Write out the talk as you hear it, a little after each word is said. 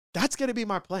that's going to be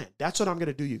my plan. That's what I'm going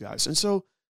to do, you guys. And so,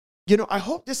 I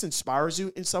hope this inspires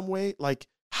you in some way, like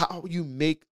how you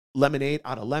make lemonade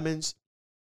out of lemons,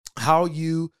 how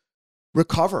you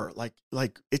recover.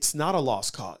 Like it's not a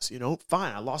lost cause,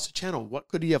 fine. I lost a channel. What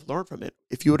could you have learned from it?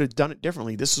 If you would have done it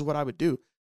differently, this is what I would do.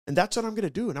 And that's what I'm going to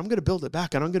do. And I'm going to build it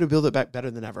back, and I'm going to build it back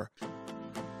better than ever.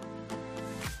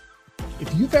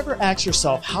 If you've ever asked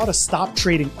yourself how to stop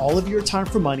trading all of your time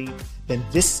for money, then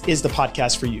this is the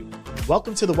podcast for you.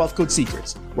 Welcome to the Wealth Code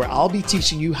Secrets, where I'll be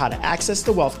teaching you how to access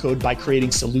the wealth code by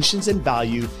creating solutions and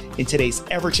value in today's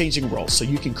ever-changing world so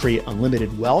you can create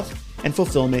unlimited wealth and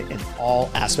fulfillment in all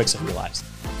aspects of your lives.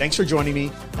 Thanks for joining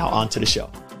me. Now on to the show.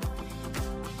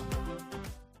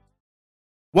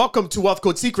 Welcome to Wealth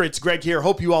Code Secrets. Greg here.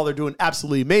 Hope you all are doing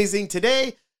absolutely amazing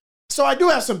today. So I do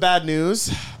have some bad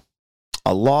news.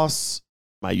 I lost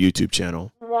my YouTube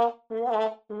channel.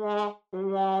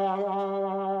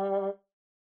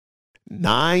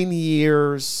 9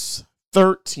 years,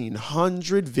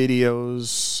 1,300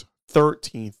 videos,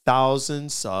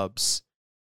 13,000 subs.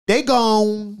 They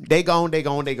gone.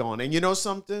 And you know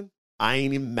something? I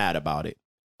ain't even mad about it.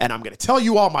 And I'm going to tell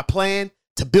you all my plan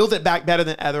to build it back better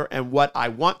than ever. And what I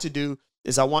want to do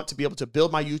is I want to be able to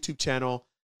build my YouTube channel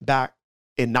back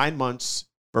in 9 months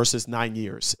versus 9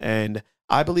 years. And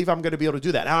I believe I'm going to be able to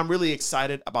do that. And I'm really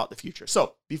excited about the future.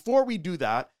 So before we do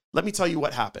that, let me tell you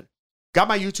what happened. Got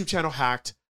my YouTube channel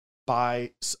hacked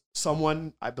by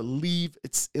someone, I believe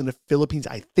it's in the Philippines.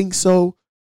 I think so.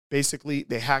 Basically,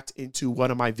 they hacked into one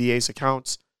of my VA's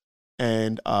accounts,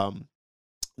 and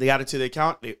they got into the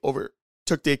account. They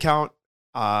overtook the account,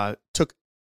 took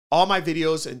all my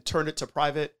videos and turned it to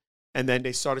private. And then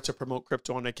they started to promote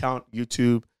crypto on the account.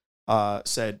 YouTube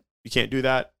said, you can't do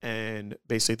that. And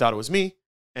basically thought it was me,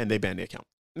 and they banned the account.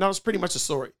 And that was pretty much the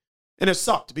story. And it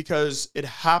sucked because it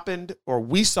happened, or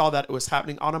we saw that it was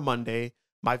happening on a Monday.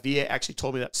 My VA actually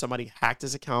told me that somebody hacked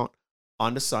his account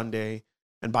on the Sunday.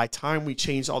 And by the time we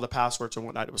changed all the passwords and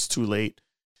whatnot, it was too late.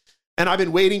 And I've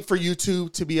been waiting for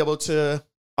YouTube to be able to,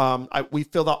 we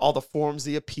filled out all the forms,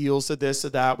 the appeals to this or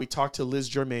that. We talked to Liz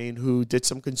Germain, who did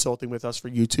some consulting with us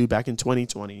for YouTube back in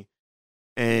 2020.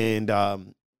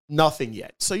 And nothing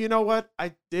yet. So you know what?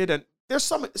 I did. And there's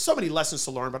so many lessons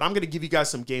to learn, but I'm going to give you guys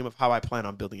some game of how I plan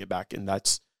on building it back. And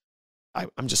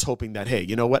I'm just hoping that, hey,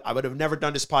 you know what? I would have never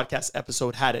done this podcast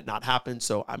episode had it not happened.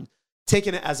 So I'm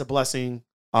taking it as a blessing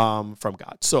from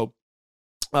God. So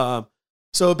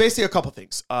basically a couple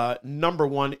things. Number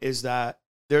one is that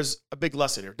there's a big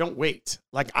lesson here. Don't wait.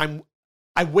 Like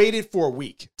I waited for a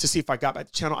week to see if I got back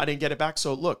the channel. I didn't get it back.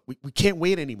 So look, we can't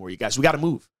wait anymore, you guys. We got to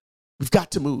move. We've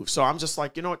got to move. So I'm just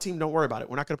like, you know what, team, don't worry about it.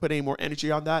 We're not going to put any more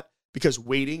energy on that because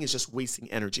waiting is just wasting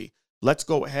energy. Let's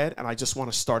go ahead. And I just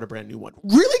want to start a brand new one.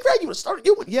 Really, Greg? You want to start a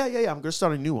new one? Yeah. I'm going to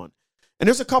start a new one. And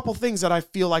there's a couple things that I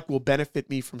feel like will benefit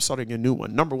me from starting a new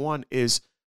one. Number one is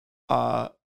I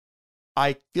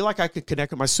feel like I could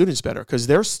connect with my students better because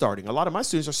they're starting. A lot of my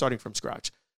students are starting from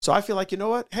scratch. So I feel like, you know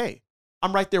what? Hey,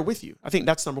 I'm right there with you. I think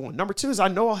that's number one. Number two is I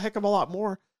know a heck of a lot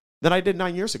more than I did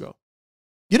 9 years ago.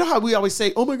 You know how we always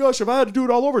say, oh my gosh, if I had to do it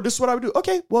all over, this is what I would do.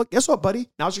 Okay, well, guess what, buddy?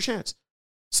 Now's your chance.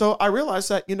 So I realized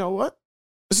that, you know what?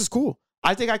 This is cool.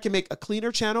 I think I can make a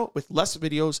cleaner channel with less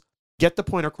videos, get the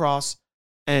point across,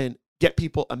 and get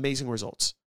people amazing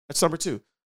results. That's number two.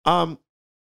 And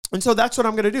so that's what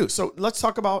I'm going to do. So let's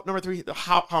talk about number three,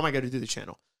 how am I going to do the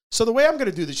channel? So the way I'm going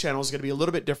to do the channel is going to be a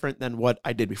little bit different than what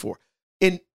I did before.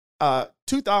 In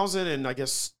 2000 and I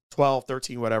guess 12,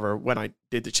 13, whatever, when I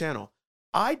did the channel,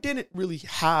 I didn't really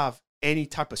have any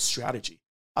type of strategy.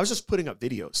 I was just putting up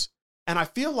videos. And I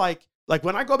feel like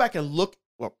when I go back and look,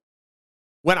 well,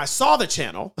 when I saw the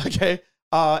channel, okay,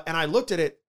 and I looked at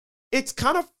it, it's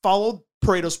kind of followed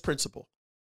Pareto's principle.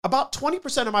 About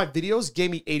 20% of my videos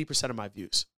gave me 80% of my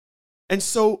views. And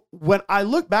so when I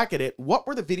look back at it, what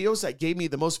were the videos that gave me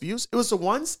the most views? It was the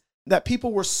ones that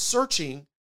people were searching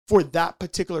for that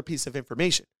particular piece of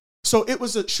information. So it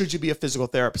was, should you be a physical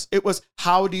therapist? It was,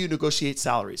 how do you negotiate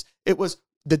salaries? It was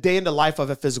the day in the life of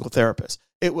a physical therapist.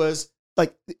 It was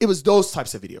those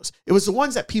types of videos. It was the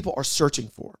ones that people are searching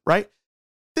for, right?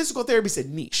 Physical therapy is a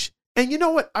niche. And you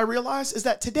know what I realized is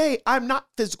that today I'm not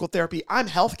physical therapy. I'm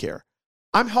healthcare.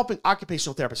 I'm helping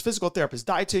occupational therapists, physical therapists,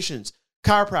 dietitians,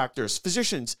 chiropractors,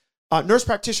 physicians, nurse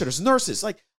practitioners, nurses.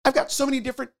 Like I've got so many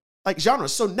different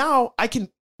genres. So now I can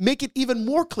make it even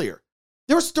more clear.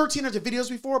 There was 1,300 videos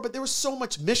before, but there was so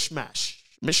much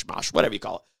mishmash, whatever you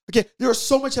call it. Okay, there was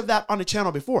so much of that on the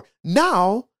channel before.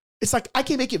 Now, it's like I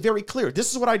can make it very clear.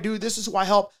 This is what I do. This is who I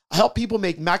help. I help people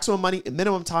make maximum money in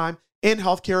minimum time in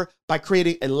healthcare by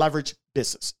creating a leveraged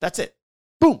business. That's it.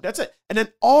 Boom, that's it. And then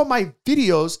all my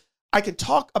videos, I can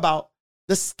talk about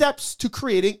the steps to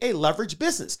creating a leverage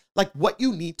business, like what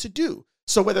you need to do.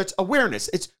 So whether it's awareness,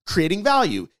 it's creating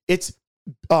value, it's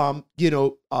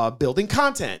building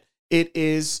content, it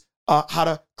is how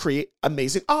to create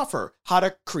amazing offer, how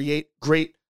to create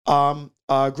great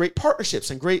partnerships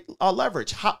and great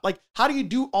leverage. How do you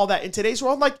do all that in today's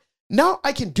world? Like, now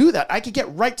I can do that. I can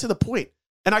get right to the point,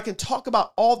 and I can talk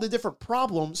about all the different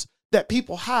problems that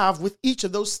people have with each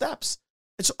of those steps.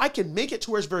 And so I can make it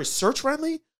to where it's very search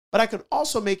friendly, but I can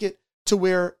also make it to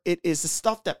where it is the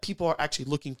stuff that people are actually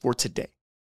looking for today.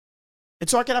 And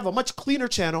so I can have a much cleaner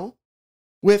channel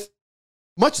with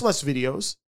much less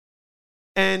videos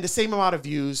and the same amount of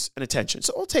views and attention.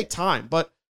 So it'll take time,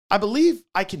 but I believe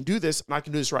I can do this, and I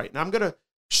can do this right. And I'm going to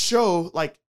show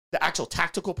like the actual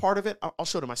tactical part of it. I'll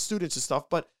show to my students and stuff,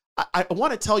 but I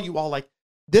want to tell you all, like,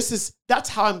 that's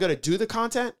how I'm going to do the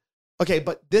content. Okay.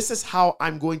 But this is how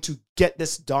I'm going to get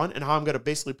this done, and how I'm going to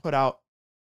basically put out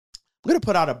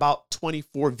about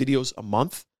 24 videos a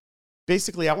month.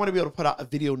 Basically, I want to be able to put out a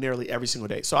video nearly every single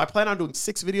day. So I plan on doing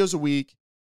 6 videos a week,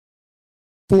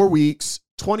 4 weeks,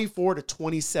 24 to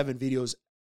 27 videos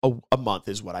a month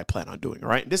is what I plan on doing. All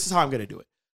right. And this is how I'm going to do it.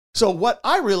 So what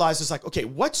I realized is like, okay,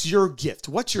 what's your gift?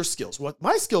 What's your skills? What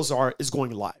my skills are is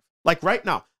going live. Like right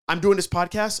now, I'm doing this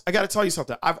podcast. I got to tell you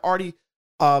something. I've already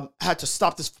had to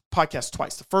stop this podcast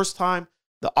twice. The first time,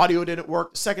 the audio didn't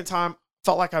work. The second time,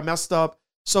 felt like I messed up.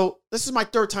 So this is my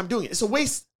 3rd time doing it. It's a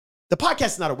waste. The podcast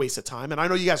is not a waste of time. And I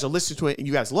know you guys are listening to it and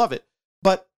you guys love it.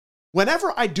 But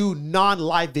whenever I do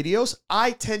non-live videos,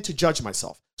 I tend to judge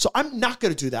myself. So I'm not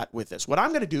going to do that with this. What I'm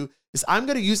going to do is I'm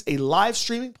going to use a live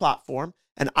streaming platform,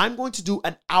 and I'm going to do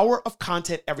an hour of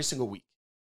content every single week.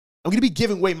 I'm going to be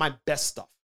giving away my best stuff.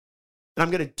 And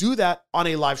I'm going to do that on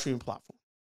a live streaming platform.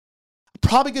 I'm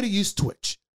probably going to use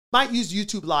Twitch. Might use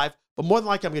YouTube Live, but more than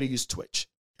likely I'm going to use Twitch.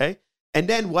 Okay. And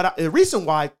then the reason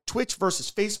why Twitch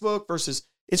versus Facebook versus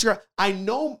Instagram, I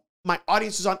know my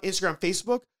audience is on Instagram,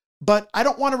 Facebook, but I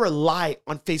don't want to rely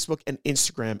on Facebook and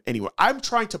Instagram anymore. I'm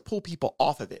trying to pull people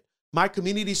off of it. My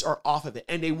communities are off of it,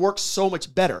 and they work so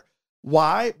much better.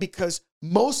 Why? Because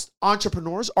most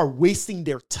entrepreneurs are wasting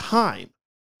their time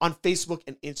on Facebook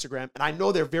and Instagram, and I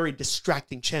know they're very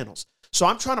distracting channels. So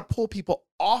I'm trying to pull people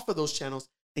off of those channels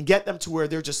and get them to where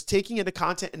they're just taking in the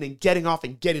content and then getting off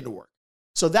and getting to work.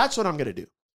 So that's what I'm going to do.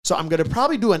 So I'm going to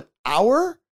probably do an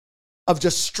hour of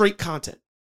just straight content.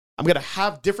 I'm going to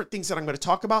have different things that I'm going to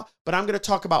talk about, but I'm going to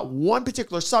talk about one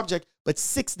particular subject, but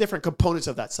 6 different components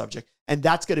of that subject. And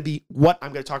that's going to be what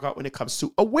I'm going to talk about when it comes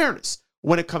to awareness,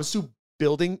 when it comes to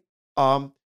building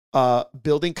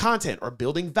content or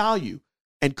building value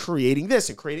and creating this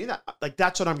and creating that. Like,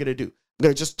 that's what I'm going to do. I'm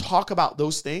going to just talk about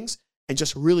those things and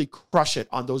just really crush it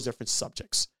on those different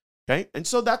subjects. Okay. And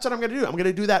so that's what I'm going to do. I'm going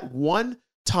to do that one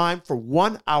time for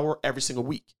 1 hour every single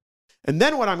week. And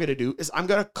then what I'm going to do is I'm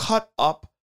going to cut up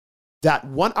that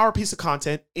 1 hour piece of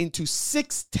content into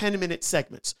 6 10-minute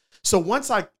segments. So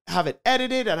once I have it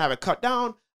edited and have it cut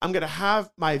down, I'm going to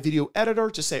have my video editor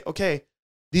just say, okay,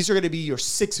 these are going to be your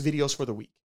 6 videos for the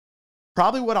week.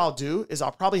 Probably what I'll do is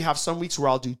I'll probably have some weeks where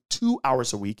I'll do 2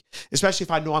 hours a week, especially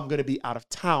if I know I'm going to be out of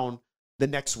town the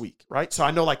next week, right? So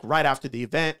I know, like, right after the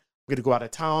event, I'm going to go out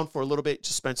of town for a little bit,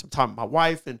 just spend some time with my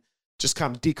wife and just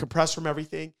kind of decompress from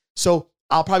everything. So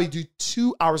I'll probably do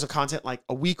 2 hours of content like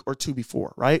a week or 2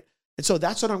 before, right? And so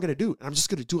that's what I'm going to do. And I'm just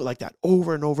going to do it like that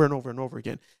over and over and over and over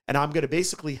again. And I'm going to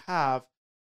basically have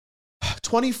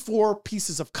 24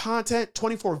 pieces of content,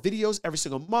 24 videos every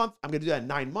single month. I'm going to do that in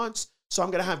 9 months. So I'm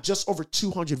going to have just over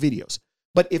 200 videos.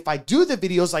 But if I do the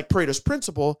videos like Pareto's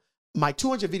Principle, my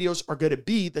 200 videos are going to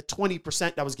be the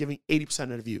 20% that was giving 80% of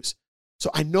the views.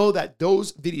 So I know that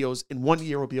those videos in 1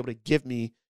 year will be able to give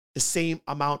me the same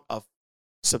amount of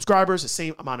subscribers, the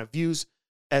same amount of views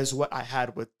as what I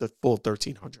had with the full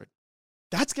 1,300.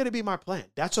 That's going to be my plan.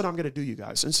 That's what I'm going to do, you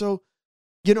guys. And so,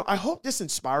 I hope this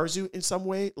inspires you in some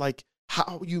way, like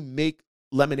how you make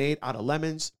lemonade out of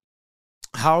lemons,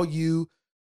 how you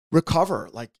recover.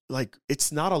 Like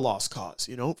it's not a lost cause,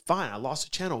 fine. I lost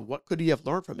a channel. What could you have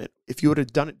learned from it? If you would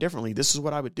have done it differently, this is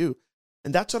what I would do.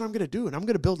 And that's what I'm going to do. And I'm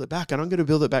going to build it back, and I'm going to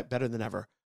build it back better than ever.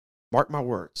 Mark my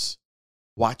words.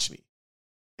 Watch me.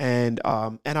 And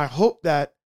I hope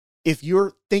that if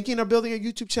you're thinking of building a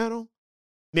YouTube channel,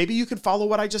 maybe you can follow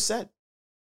what I just said.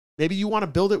 Maybe you want to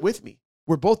build it with me.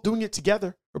 We're both doing it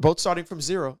together. We're both starting from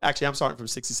 0. Actually, I'm starting from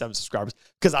 67 subscribers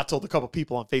because I told a couple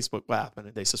people on Facebook what happened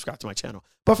and they subscribed to my channel.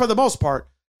 But for the most part,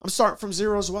 I'm starting from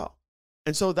 0 as well.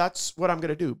 And so that's what I'm going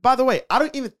to do. By the way, I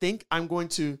don't even think I'm going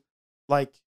to not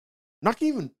going to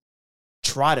even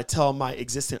try to tell my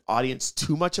existing audience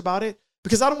too much about it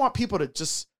because I don't want people to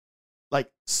just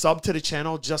sub to the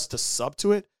channel just to sub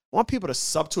to it. I want people to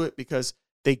sub to it because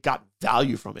they got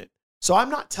value from it. So I'm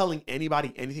not telling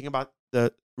anybody anything about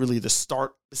the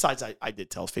start, besides I did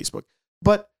tell Facebook,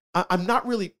 but I'm not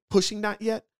really pushing that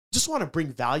yet. Just want to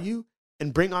bring value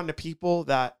and bring on the people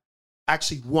that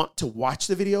actually want to watch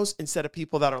the videos instead of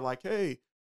people that are like, hey,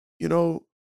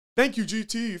 thank you,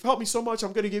 GT. You've helped me so much.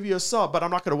 I'm going to give you a sub, but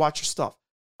I'm not going to watch your stuff.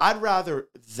 I'd rather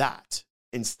that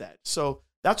instead. So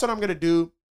that's what I'm going to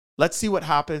do. Let's see what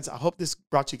happens. I hope this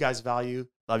brought you guys value.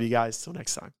 Love you guys. Till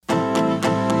next time.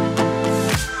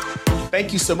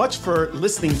 Thank you so much for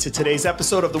listening to today's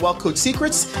episode of the Wealth Code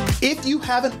Secrets. If you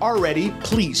haven't already,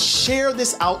 please share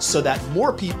this out so that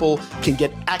more people can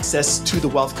get access to the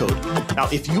Wealth Code. Now,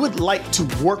 if you would like to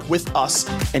work with us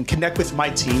and connect with my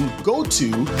team, go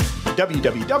to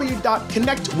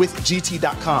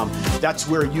www.connectwithgt.com. That's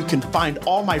where you can find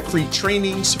all my free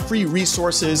trainings, free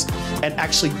resources, and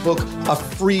actually book a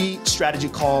free strategy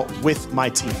call with my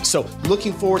team. So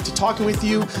looking forward to talking with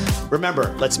you.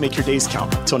 Remember, let's make your days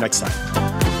count. Until next time.